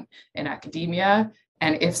position in academia?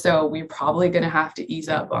 And if so, we're probably going to have to ease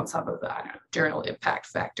up on some of that journal impact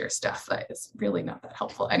factor stuff that is really not that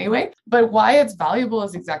helpful anyway. But why it's valuable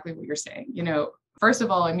is exactly what you're saying. First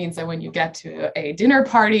of all, it means that when you get to a dinner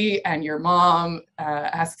party and your mom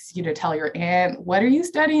asks you to tell your aunt, what are you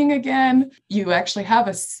studying again? You actually have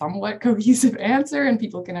a somewhat cohesive answer and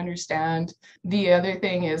people can understand. The other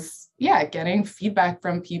thing is, getting feedback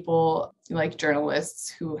from people like journalists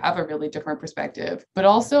who have a really different perspective, but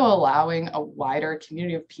also allowing a wider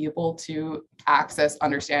community of people to access,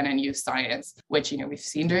 understand, and use science, which, we've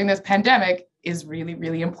seen during this pandemic is really,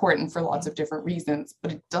 really important for lots of different reasons,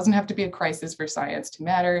 but it doesn't have to be a crisis for science to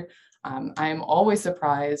matter. I'm always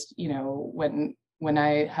surprised, when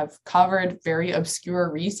I have covered very obscure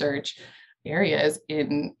research areas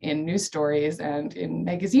in news stories and in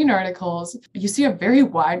magazine articles, you see a very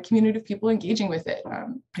wide community of people engaging with it.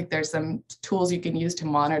 Like, there's some tools you can use to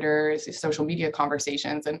monitor social media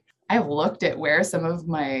conversations. And I've looked at where some of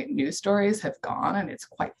my news stories have gone, and it's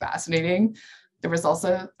quite fascinating. There was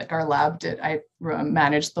also, like, our lab I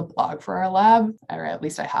managed the blog for our lab, or at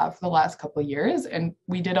least I have for the last couple of years. And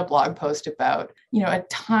we did a blog post about, a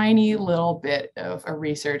tiny little bit of a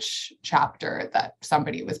research chapter that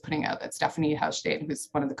somebody was putting out, that Stephanie Hausstein, who's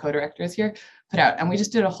one of the co-directors here, put out. And we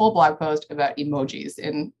just did a whole blog post about emojis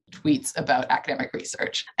in tweets about academic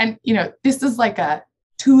research. And, this is like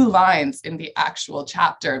 2 lines in the actual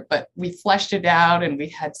chapter, but we fleshed it out and we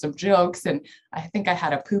had some jokes. And I think I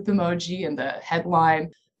had a poop emoji in the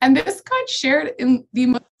headline. And this got shared in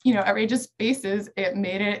the outrageous spaces. It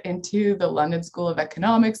made it into the London School of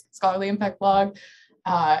Economics scholarly impact blog.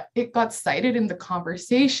 It got cited in the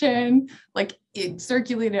conversation, like, it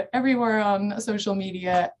circulated everywhere on social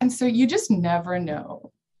media. And so you just never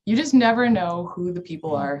know. You just never know who the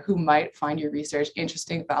people are who might find your research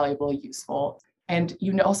interesting, valuable, useful. And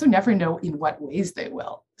you also never know in what ways they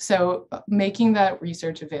will. So making that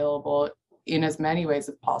research available in as many ways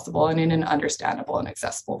as possible and in an understandable and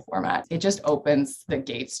accessible format, it just opens the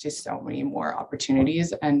gates to so many more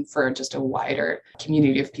opportunities and for just a wider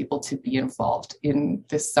community of people to be involved in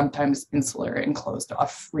this sometimes insular and closed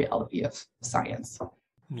off reality of science.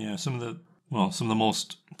 Yeah, some of the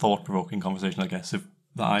most thought-provoking conversations, I guess, that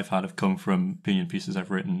I've had have come from opinion pieces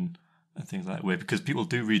I've written and things like that way, because people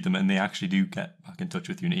do read them and they actually do get back in touch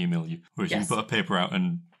with you and email you. Whereas you can put a paper out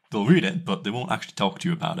and they'll read it, but they won't actually talk to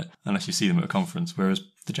you about it unless you see them at a conference. Whereas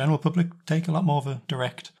the general public take a lot more of a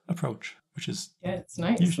direct approach, which is it's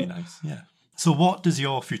nice. Usually nice, yeah. So what does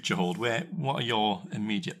your future hold? What are your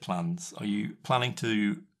immediate plans? Are you planning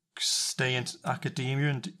to stay in academia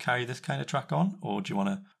and carry this kind of track on, or do you want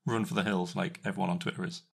to run for the hills like everyone on Twitter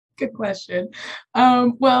is? Good question.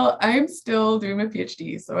 Well, I'm still doing my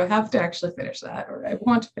PhD, so I have to actually finish that, or I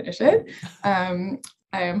want to finish it. I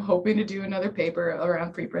am hoping to do another paper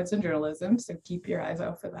around preprints in journalism, so keep your eyes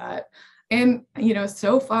out for that. And,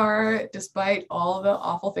 so far, despite all the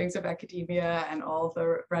awful things of academia and all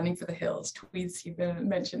the running for the hills tweets you've been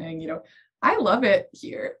mentioning, I love it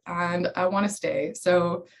here and I want to stay.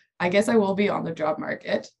 So I guess I will be on the job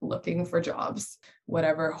market looking for jobs,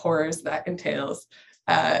 whatever horrors that entails,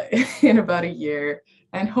 in about a year.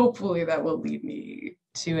 And hopefully that will lead me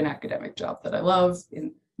to an academic job that I love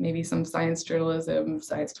in maybe some science journalism,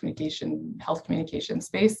 science communication, health communication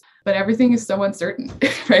space. But everything is so uncertain,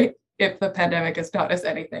 right? If the pandemic has taught us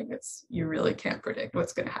anything, you really can't predict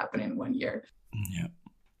what's going to happen in 1 year. Yeah.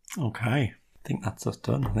 Okay. I think that's us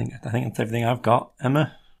done. I think that's everything I've got.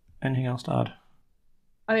 Emma, anything else to add?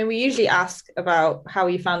 I mean, we usually ask about how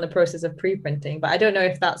you found the process of preprinting, but I don't know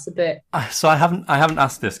if that's a bit. So I haven't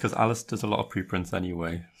asked this because Alice does a lot of preprints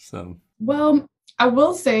anyway. So. Well, I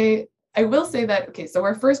will say that, okay, so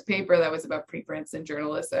our first paper that was about preprints in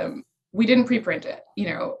journalism, we didn't preprint it.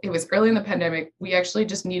 It was early in the pandemic. We actually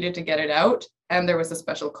just needed to get it out. And there was a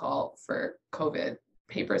special call for COVID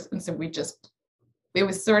papers. And so it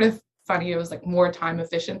was sort of funny. It was like more time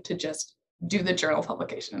efficient to just do the journal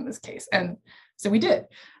publication in this case. And so we did.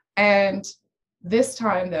 And this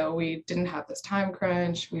time though, we didn't have this time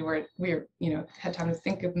crunch. We were, had time to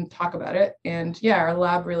think and talk about it. And yeah, our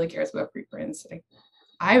lab really cares about preprints.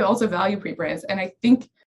 I also value preprints. And I think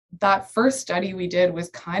that first study we did was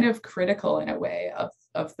kind of critical in a way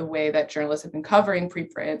of the way that journalists have been covering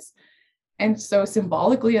preprints. And so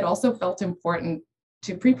symbolically, it also felt important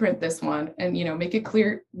to preprint this one and, make it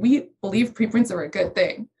clear we believe preprints are a good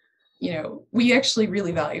thing. We actually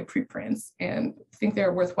really value preprints and think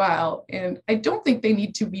they're worthwhile. And I don't think they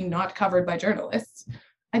need to be not covered by journalists.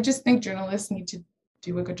 I just think journalists need to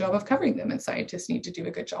do a good job of covering them and scientists need to do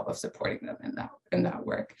a good job of supporting them in that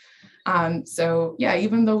work. So yeah,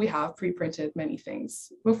 even though we have preprinted many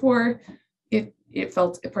things before, it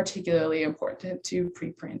felt particularly important to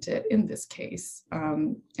preprint it in this case.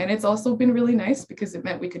 And it's also been really nice because it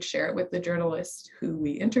meant we could share it with the journalists who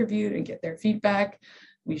we interviewed and get their feedback.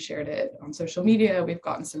 We shared it on social media. We've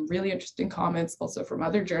gotten some really interesting comments also from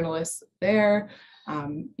other journalists there.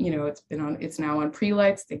 It's now on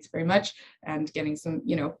Prelights. Thanks very much. And getting some,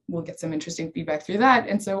 we'll get some interesting feedback through that.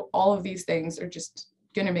 And so all of these things are just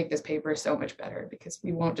going to make this paper so much better because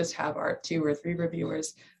we won't just have our 2 or 3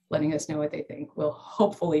 reviewers letting us know what they think. We'll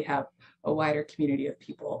hopefully have a wider community of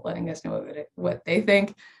people letting us know what they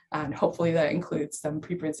think. And hopefully that includes some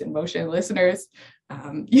Preprints in Motion listeners.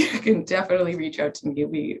 You can definitely reach out to me.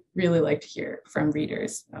 We really like to hear from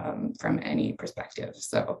readers from any perspective.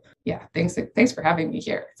 So yeah, thanks for having me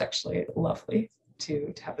here. It's actually lovely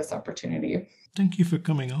to have this opportunity. Thank you for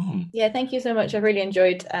coming on. Yeah, thank you so much. I really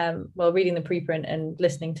enjoyed reading the preprint and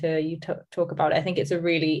listening to you talk about it. I think it's a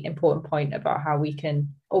really important point about how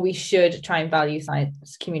we should try and value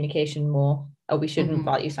science communication more, or we shouldn't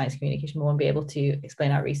value science communication more and be able to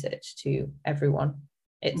explain our research to everyone.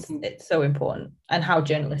 It's so important, and how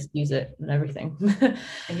journalists use it and everything.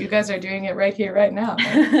 And you guys are doing it right here, right now.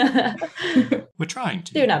 We're trying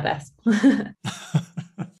to. Doing our best.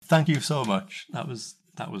 Thank you so much. That was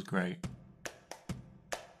great.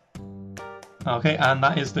 Okay, and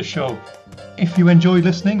that is the show. If you enjoyed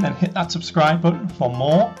listening, then hit that subscribe button for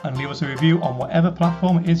more and leave us a review on whatever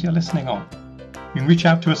platform it is you're listening on. You can reach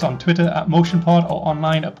out to us on Twitter at MotionPod or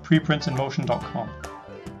online at preprintsandmotion.com.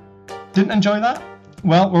 Didn't enjoy that?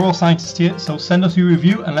 Well, we're all scientists here, so send us your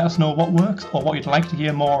review and let us know what works or what you'd like to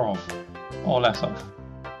hear more of, or less of.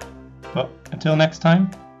 But until next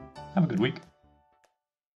time, have a good week.